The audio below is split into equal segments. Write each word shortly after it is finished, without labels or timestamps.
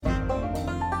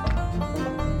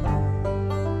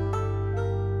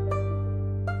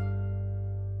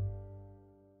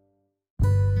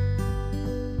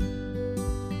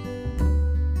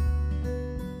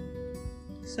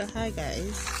So hi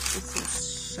guys, this is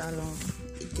Shalom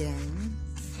again.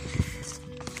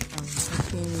 I'm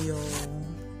hoping your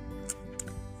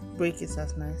break is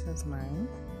as nice as mine.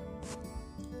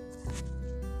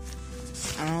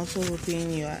 I'm also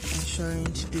hoping you are ensuring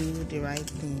to do the right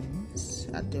things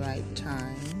at the right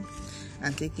time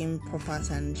and taking proper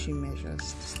sanitary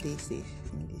measures to stay safe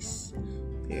in this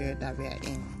period that we are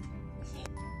in.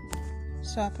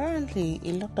 So apparently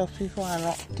a lot of people are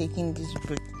not taking this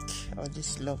break or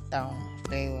this lockdown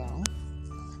very well.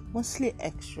 Mostly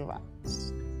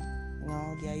extroverts.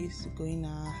 They are used to going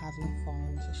out, having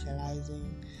fun,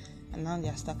 socializing, and now they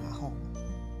are stuck at home.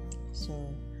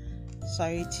 So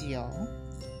sorry to y'all.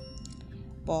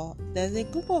 But there's a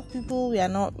group of people we are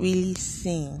not really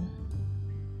seeing.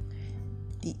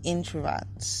 The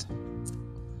introverts,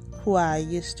 who are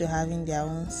used to having their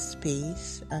own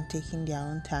space and taking their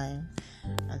own time,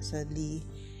 and suddenly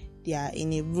they are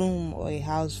in a room or a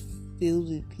house filled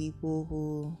with people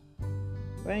who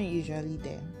weren't usually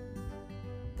there.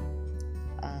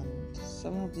 And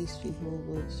some of these people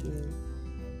go through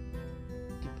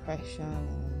depression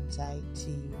and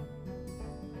anxiety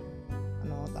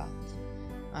and all that.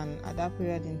 And at that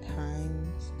period in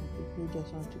time, people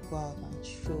just want to go out and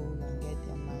stroll and get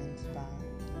their minds back.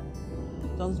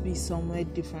 Just be somewhere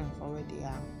different from where they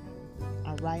are.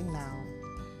 And right now,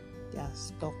 they are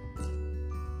stuck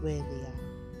where they are.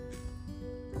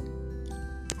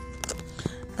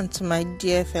 And to my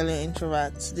dear fellow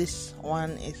introverts, this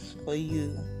one is for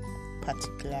you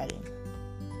particularly.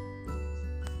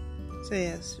 So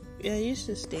yes, we are used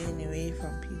to staying away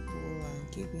from people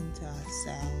and keeping to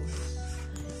ourselves.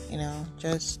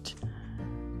 Just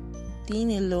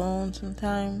being alone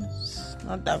sometimes.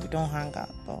 Not that we don't hang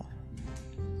out, but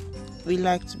we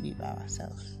like to be by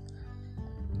ourselves.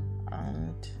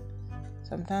 And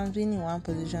sometimes being in one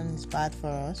position is bad for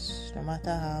us, no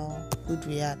matter how good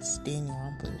we are at staying in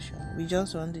one position. We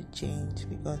just want to change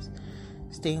because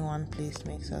staying in one place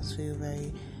makes us feel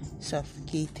very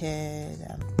suffocated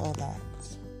and all that.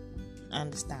 I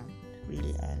understand.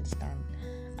 Really, I understand.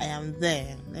 I am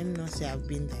there. Let me not say I've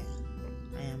been there.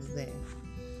 I am there.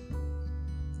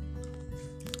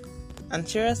 And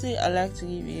seriously, I'd like to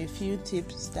give you a few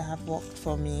tips that have worked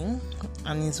for me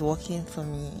and is working for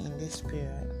me in this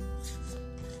period.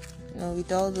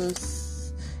 With all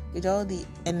the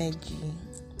energy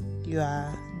you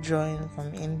are drawing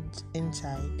from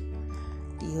inside,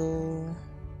 the whole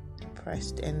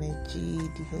depressed energy,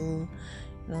 the whole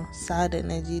sad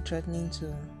energy threatening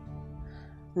to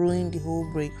ruin the whole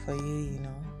break for you,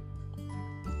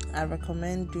 I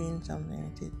recommend doing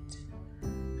something with it,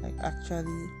 like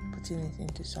actually putting it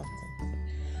into something.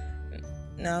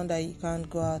 Now that you can't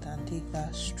go out and take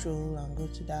that stroll and go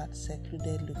to that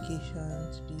secluded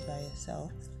location to be by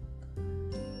yourself,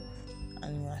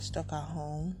 and you are stuck at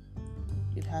home,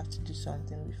 you'd have to do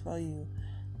something before you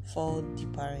fall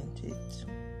deeper into it.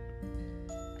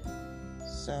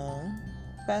 So,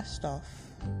 first off,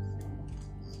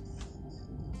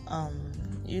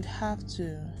 you'd have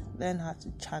to learn how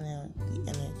to channel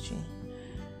the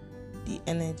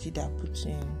energy that puts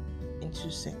you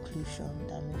into seclusion,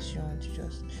 that makes you want to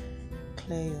just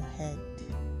clear your head.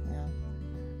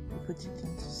 You put it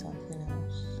into something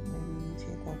else. Maybe you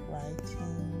take up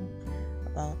writing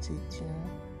about it.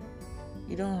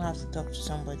 You don't have to talk to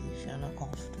somebody if you're not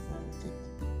comfortable with it.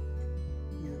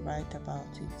 You write about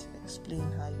it, explain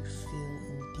how you feel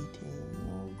in detail.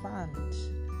 Rant,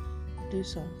 do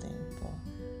something, but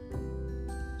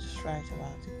just write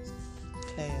about it.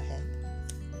 Clear your head.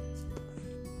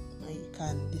 You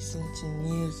can listen to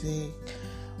music,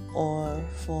 or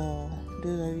for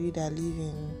those of you that live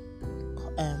in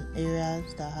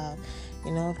areas that have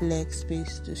enough leg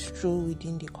space to stroll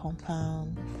within the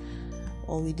compound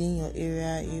or within your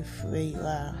area, if where you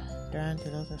are there aren't a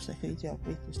lot of security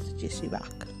operators to chase you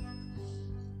back.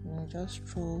 Just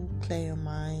stroll, clear your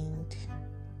mind.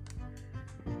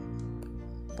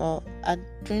 But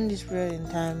during this period in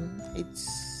time,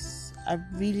 I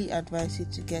really advise you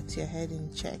to get your head in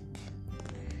check.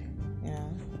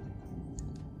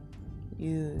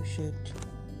 You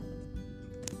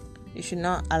should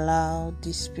not allow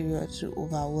this period to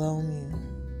overwhelm you.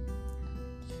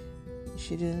 You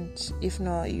shouldn't. If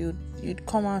not, you'd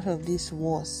come out of this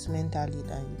worse mentally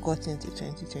than you got into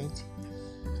 2020.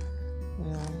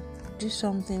 Do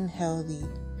something healthy.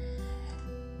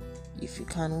 If you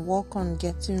can work on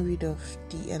getting rid of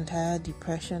the entire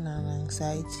depression and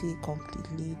anxiety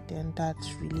completely, then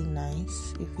that's really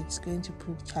nice. If it's going to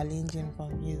prove challenging for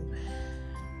you,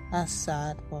 that's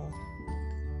sad, but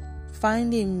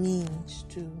find a means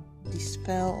to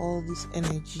dispel all this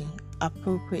energy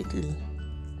appropriately.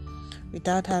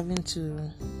 without having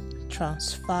to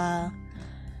transfer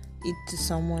it to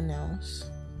someone else.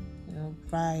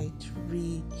 Write,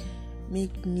 read,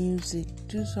 make music,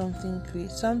 do something,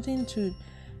 create something to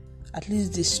at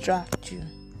least distract you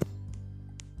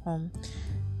from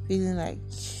feeling like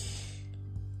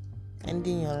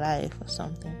ending your life or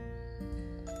something.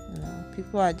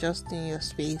 People are just in your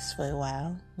space for a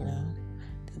while.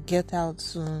 They'll get out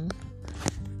soon.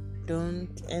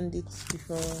 Don't end it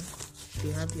before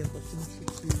you have the opportunity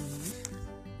to leave.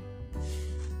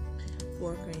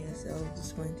 Work on yourself at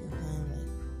this point in time.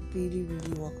 Really,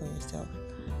 really work on yourself.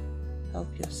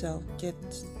 Help yourself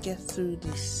get through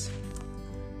this.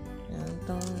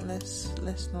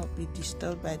 Let's not be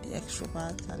disturbed by the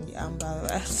extroverts and the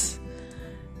ambiverts.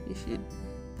 We should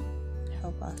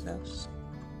help ourselves.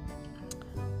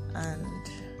 And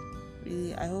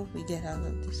really, I hope we get out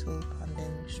of this whole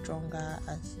pandemic stronger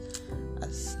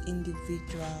as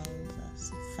individuals,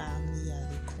 as a family,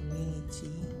 as a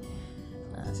community,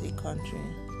 as a country.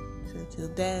 So till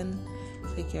then,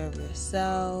 take care of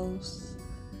yourselves.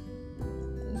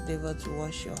 Endeavor to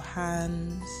wash your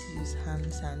hands, use hand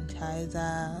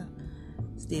sanitizer,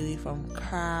 stay away from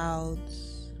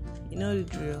crowds. You know the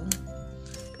drill.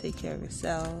 Take care of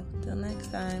yourself. Till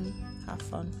next time, have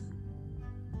fun.